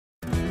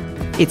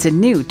It's a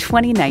new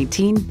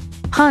 2019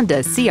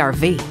 Honda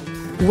CR-V.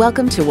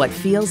 Welcome to what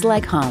feels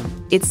like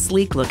home. It's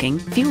sleek-looking,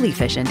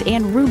 fuel-efficient,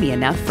 and roomy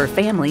enough for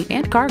family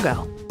and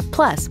cargo.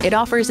 Plus, it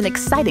offers an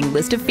exciting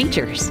list of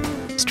features: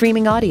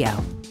 streaming audio,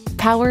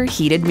 power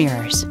heated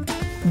mirrors,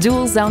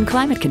 dual-zone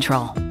climate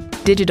control,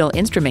 digital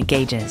instrument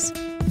gauges,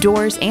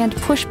 doors and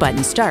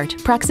push-button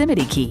start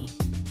proximity key,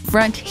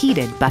 front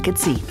heated bucket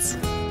seats,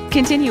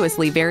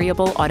 continuously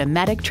variable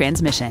automatic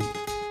transmission,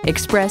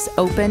 express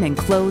open and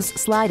close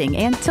sliding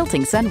and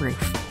tilting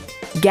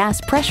sunroof, gas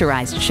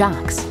pressurized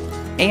shocks,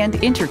 and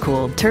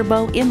intercooled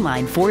turbo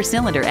inline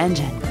 4-cylinder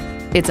engine.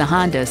 It's a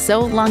Honda,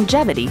 so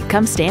longevity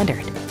comes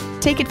standard.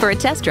 Take it for a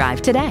test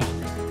drive today.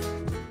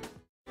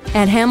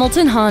 At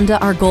Hamilton Honda,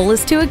 our goal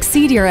is to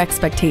exceed your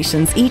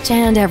expectations each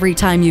and every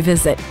time you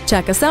visit.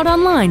 Check us out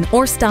online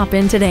or stop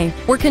in today.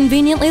 We're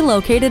conveniently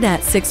located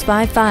at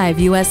 655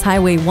 US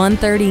Highway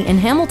 130 in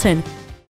Hamilton,